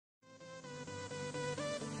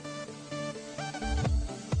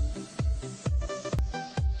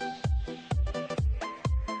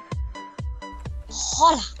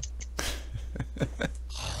Hola.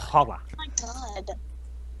 Holla. Oh my god.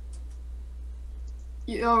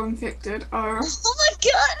 You're infected. Oh. Oh my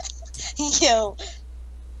god. Yo.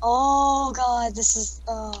 Oh god, this is.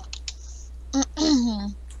 I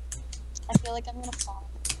feel like I'm gonna fall.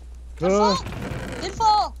 I didn't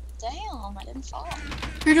fall. Damn, I didn't fall.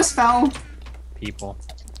 Who just fell? People.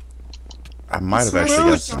 I might have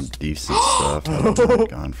actually got some decent stuff. I might have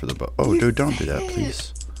gone for the bow. Oh, dude, don't do that,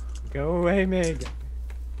 please. Go away, Meg.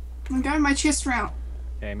 I'm going my chest route.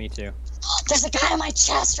 Okay, me too. There's a guy on my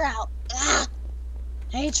chest route. Ah.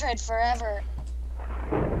 Hatred forever.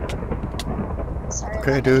 Sorry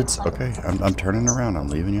Okay, about dudes. that. Okay, I'm turning around. I'm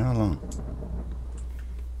leaving you alone.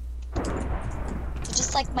 You're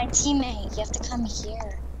just like my teammate. You have to come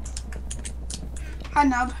here. Hi,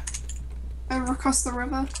 Nub. Over across the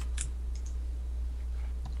river.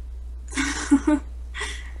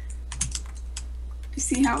 You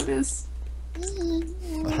see how it is? I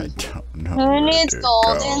don't know. Who where needs to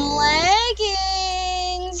golden go.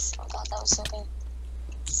 leggings? Oh god, that was so good.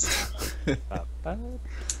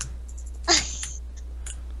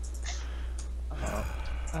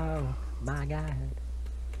 Oh my god.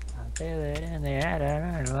 I feel it in the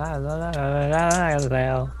air.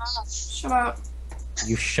 Shut up.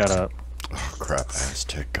 You shut up. Oh crap,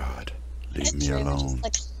 Aztec God, leave me Hatred, alone.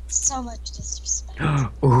 Like so much disrespect.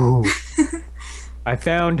 Ooh. I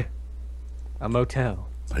found a motel.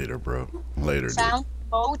 Later, bro. Later, dude. Found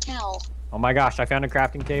motel. Oh my gosh, I found a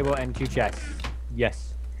crafting table and 2 chests.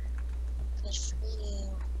 Yes. Good for you.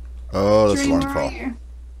 Oh, that's a Dream, long where fall. are you?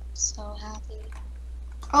 So happy.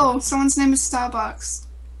 Oh, someone's name is Starbucks.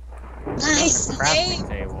 Nice. Hey, Crafting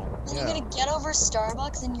table. when you're gonna get over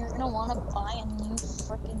Starbucks and you're gonna want to buy a new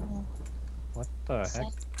freaking. What the heck?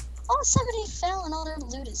 Oh, somebody fell and all their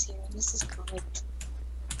loot is here. This is great.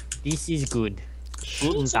 This is good.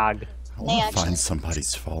 Guten Tag. I want to actually- find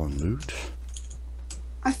somebody's fallen loot.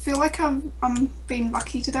 I feel like I'm being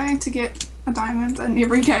lucky today to get a diamond in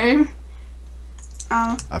every game.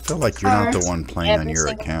 I feel like you're not the Alright. one playing on Every your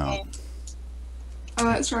single account. game. Oh,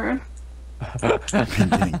 that's rude. I've been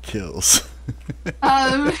getting kills.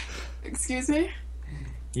 Excuse me?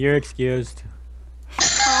 You're excused.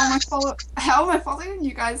 How am I following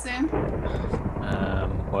you guys then?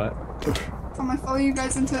 What? How am I following you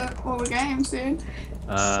guys into all the games then?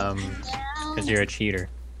 Because you're a cheater.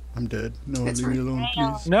 I'm dead. No, That's leave me rude. alone,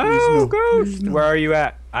 please. No, Please, no. ghost! Please, no. Where are you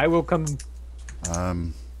at? I will come.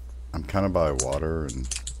 I'm kind of by water and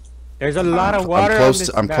There's a lot of water. I'm close. on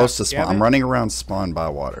this I'm map. close to spawn. Damn it. I'm running around spawn by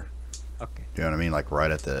water. Okay. You know what I mean? Like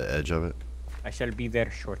right at the edge of it. I shall be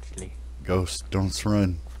there shortly. Ghost, don't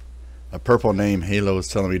run. A purple name Halo is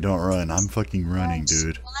telling me don't run. I'm fucking running,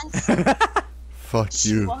 dude. Fuck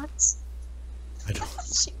you. What? I don't.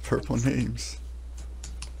 Purple names.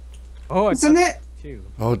 Oh, it's Isn't it? too.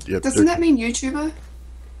 Oh, yep. Doesn't that mean YouTuber?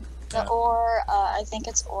 The or I think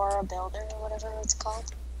it's Aura Builder or whatever it's called.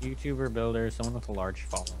 YouTuber, builder, someone with a large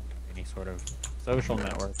following, any sort of social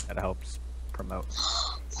network that helps promote.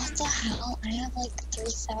 What the hell? I have like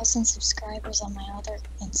 3,000 subscribers on my other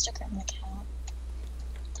Instagram account.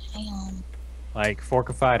 Damn. Like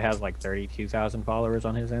Forkified has like 32,000 followers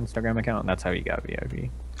on his Instagram account, and that's how he got VIP.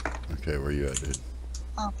 Okay, where you at, dude?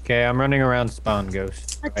 Okay, I'm running around spawn,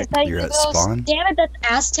 Ghost. What Right. did I You're at do? spawn? Damn it, that's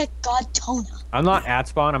Aztec God Tona. I'm not at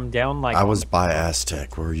spawn. I'm down like I was by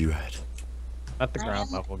Aztec. Where are you at? at the I ground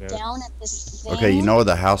am level, Ghost. down at this thing. Okay, you know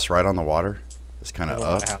the house right on the water? It's kind of The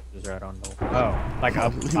one up. the house is right on the. Oh, like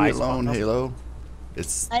up. Leave by me spawn alone, level? Halo.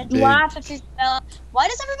 It's I'd big. laugh if you fell. Why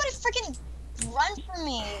does everybody freaking run from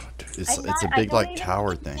me? Dude, it's I'm a not- I big don't like even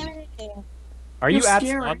tower do thing. anything. Are you You're at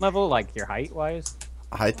scary. spawn level, like your height wise?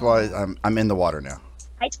 Height wise, I'm in the water now.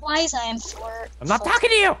 Height wise, I am I'm not talking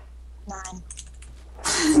to you.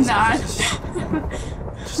 4'9". Nah.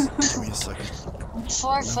 Just give me a second. I'm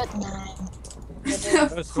 4'9".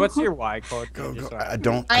 Ghost, what's your Y code? Go, Just go. so I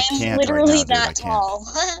don't. I I am can't literally right now, dude. I that can't. tall.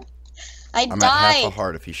 I I'm at half a died.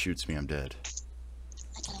 heart. If he shoots me, I'm dead.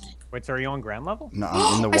 I died. Wait, so are you on ground level? No,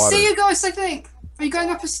 I'm in the I water. see you guys, I think. Are you going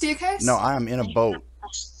up a staircase? No, I am in a boat.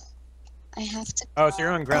 I have to go. Oh, so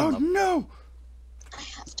you're on ground Oh level. no! I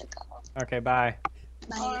have to go. Okay, bye.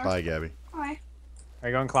 Bye. Bye, Gabby. Hi. Are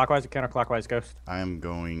you going clockwise or counterclockwise, Ghost? I am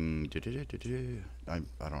going. I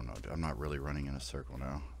don't know. I'm not really running in a circle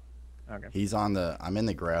now. Okay. He's on the. I'm in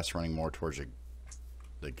the grass, running more towards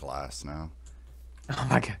the glass now. Oh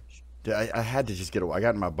my gosh. Dude, I had to just get away. I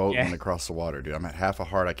got in my boat Yeah. and went across the water, dude. I'm at half a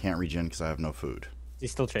heart. I can't regen because I have no food. Is he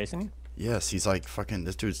still chasing you? Yes, he's like fucking.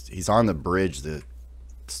 This dude's. He's on the bridge, the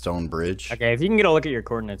stone bridge. Okay, if you can get a look at your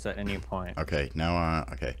coordinates at any point. Okay, now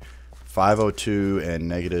okay. 502 and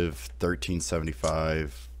negative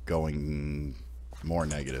 1375 going more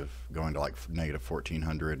negative, going to like negative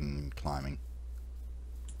 1400 and climbing.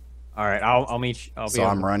 All right, I'll meet you. So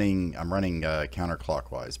I'm running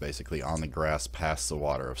counterclockwise, basically on the grass past the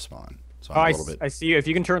water of spawn. So I'm a little bit. I see you. If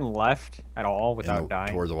you can turn left at all without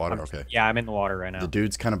dying. Toward the water, okay. Yeah, I'm in the water right now. The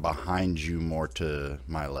dude's kind of behind you, more to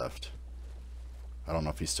my left. I don't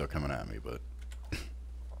know if he's still coming at me, but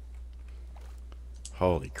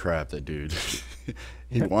holy crap, that dude.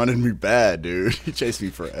 He wanted me bad, dude. He chased me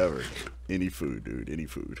forever. Any food, dude. Any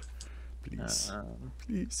food. Please.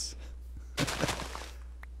 Please.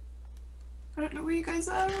 I don't know where you guys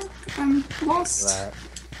are. I'm lost.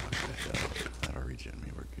 That'll regen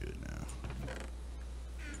me. We're good now.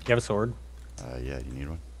 You have a sword? Yeah, do you need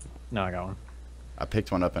one? No, I got one. I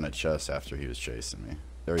picked one up in a chest after he was chasing me.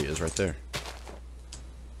 There he is, right there.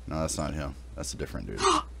 No, that's not him. That's a different dude.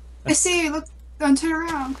 I see you. Look, don't turn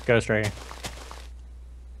around. Go straight here.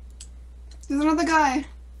 There's another guy.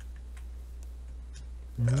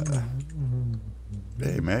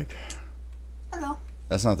 Hey, Mick. Hello.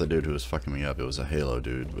 That's not the dude who was fucking me up. It was a Halo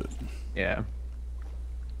dude, but Yeah.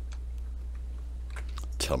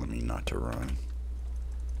 telling me not to run.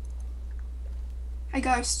 Hey,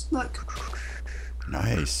 ghost. Look.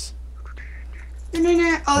 Nice.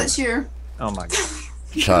 No. Oh, it's you. Oh my god.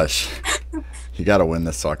 Josh, you gotta win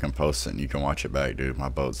this so I can post it and you can watch it back, dude. My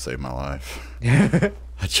boat saved my life.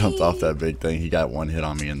 I jumped off that big thing. He got one hit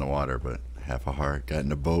on me in the water, but half a heart. Got in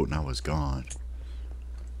the boat and I was gone.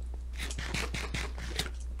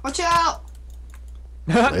 Watch out.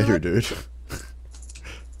 Later, dude.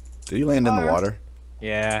 Did he land in the water?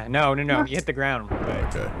 Yeah. No. He hit the ground.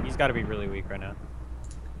 But Okay. he's got to be really weak right now.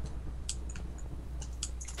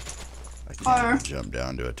 I can't even jump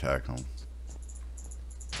down to attack him.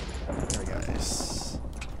 There we go. Nice.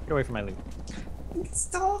 Get away from my loot.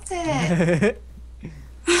 Stop it.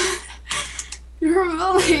 You're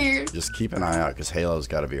really. Just keep an eye out, because Halo's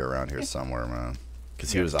got to be around here somewhere, man.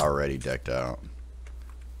 Because he was already decked out.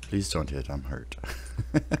 Please don't hit, I'm hurt.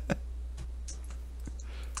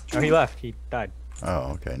 Oh, he left. He died.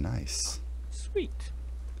 Oh, okay, nice. Sweet.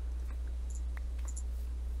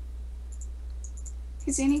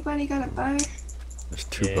 Has anybody got a bow? There's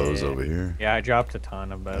two bows over here. Yeah, I dropped a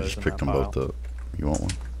ton of I bows. just in picked that them pile. both up. You want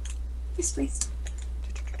one? Yes, please.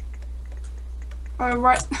 Oh,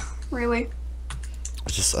 right. Really?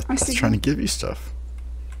 I was trying to give you stuff.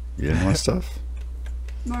 You didn't want stuff?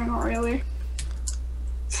 No, not really.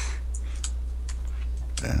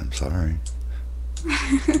 Damn, sorry.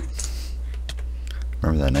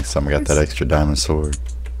 Remember that next time I got that extra diamond sword.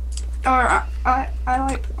 Oh, I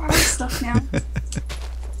like stuff now.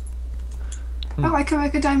 Oh, I can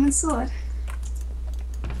make a diamond sword.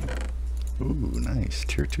 Ooh, nice.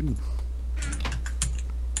 Tier 2.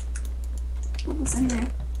 What was in there?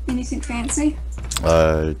 Anything fancy?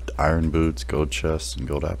 Iron boots, gold chest, and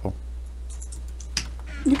gold apple.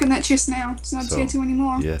 Look in that chest now. It's not tier 2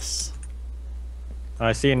 anymore. Yes.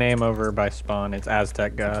 I see a name over by spawn. It's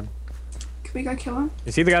Aztec God. Can we go kill him?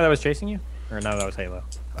 Is he the guy that was chasing you? Or no, that was Halo.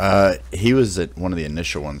 He was at one of the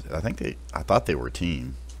initial ones. I thought they were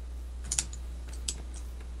team.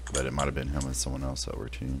 But it might have been him and someone else that were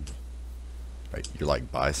team. Right, you're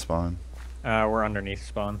like by spawn? We're underneath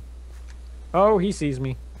spawn. Oh, he sees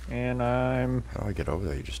me. And I'm... How do I get over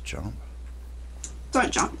there? You just jump?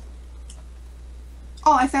 Don't jump.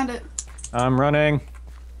 Oh, I found it. I'm running.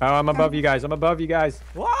 Oh, I'm above you guys. I'm above you guys.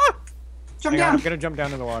 Wah! Jump Hang down. on, I'm gonna jump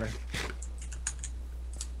down in the water.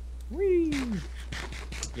 Whee!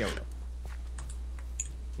 Yo.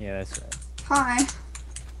 Yeah, that's right. Hi.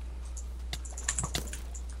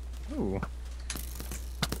 Ooh.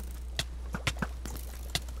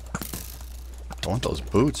 I want those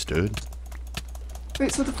boots, dude.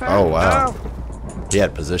 Boots with a fur. Oh, wow. Oh. He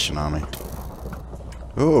had position on me.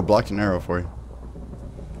 Ooh, blocked an arrow for you.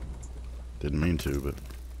 Didn't mean to, but...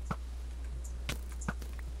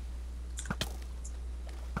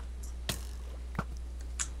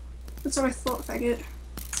 That's what I thought, faggot.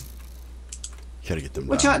 You gotta get them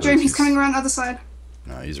Watch down out, Dream. He's boots. coming around the other side.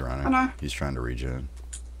 No, he's running. I know. He's trying to regen.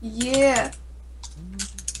 Yeah.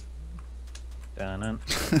 Dun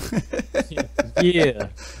Yeah.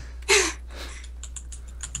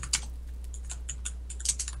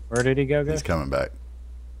 Where did he go, guys? He's coming back.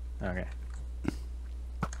 Okay.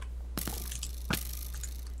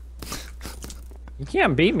 You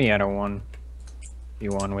can't beat me at a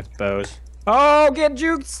 1v1 with bows. Oh, get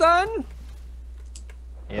juked, son!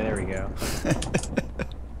 Yeah, there we go.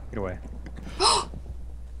 Get away. Oh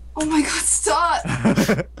my god, stop!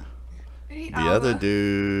 The other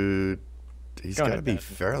dude, he's Go gotta ahead, be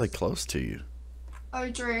Madison. fairly close to you. Oh,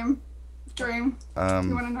 Dream. Dream.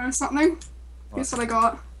 You wanna know something? What? Guess what I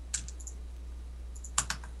got?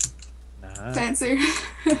 Fancy.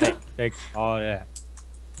 Take all that.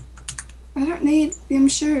 I don't need them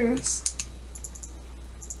shoes.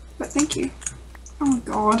 But thank you. Oh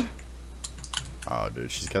god. Oh, dude,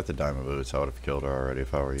 she's got the diamond boots. I would have killed her already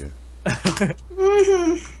if I were you.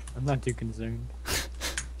 I'm not too concerned.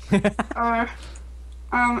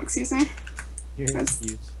 Excuse me. You're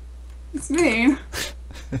excused. It's mean.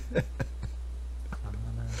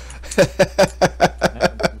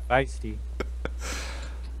 Feisty.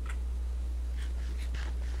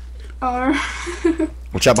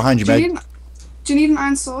 Watch out behind you, Meg. Do you need an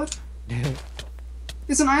iron sword?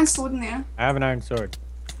 There's an iron sword in there. I have an iron sword.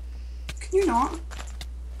 Can you not?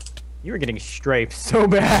 You were getting strafed so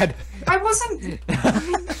bad. I wasn't.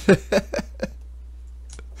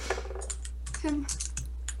 Him.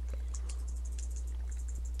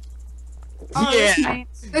 Oh, Yeah. that's mean.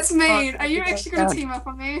 That's mean. Are you actually gonna team up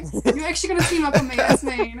on me? You actually gonna team up on me? That's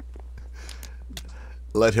mean.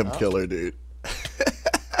 Let him kill her, dude.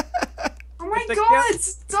 Oh my god!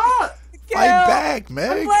 Stop! Fight back, Meg.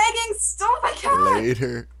 I'm lagging. Stop! I can't.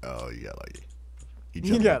 Later. Oh, you got lucky.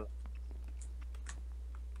 You got.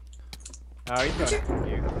 Oh, he's going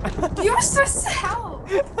you. You're supposed to help.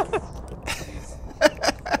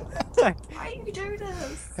 Why you do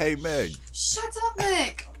this? Hey, Meg. Shut up,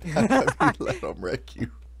 Nick. Let him wreck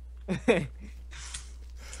you.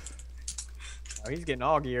 Oh, he's getting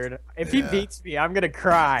all geared. If he beats me, I'm gonna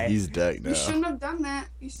cry. He's decked now. You shouldn't have done that.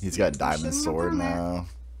 He's got diamond sword now.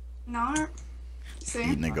 No. See?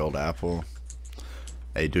 Eating a gold apple.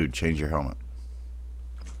 Hey, dude, change your helmet.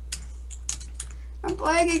 I'm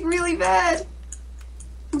lagging really bad.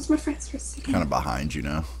 What's my friends for a second? Kind of behind you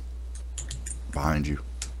now. Behind you.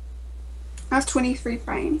 I have 23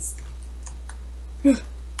 frames.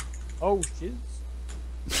 Oh shit.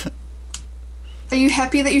 Are you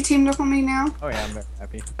happy that you teamed up on me now? Oh yeah, I'm very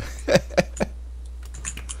happy.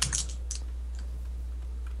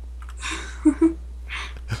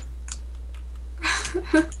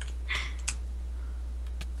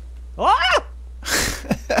 Ah!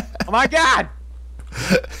 Oh my god!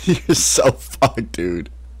 You're so fucked, dude.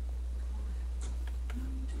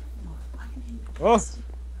 Oh.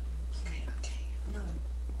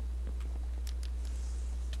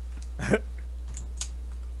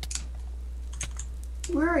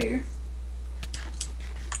 Where are you?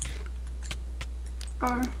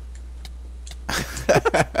 Oh.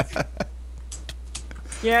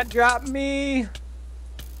 Can't drop me.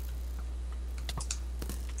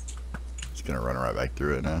 He's gonna run right back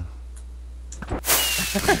through it now.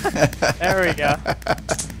 There we go.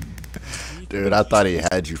 Dude, I thought he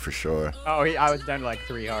had you for sure. Oh, I was down to like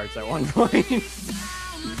 3 hearts at one point.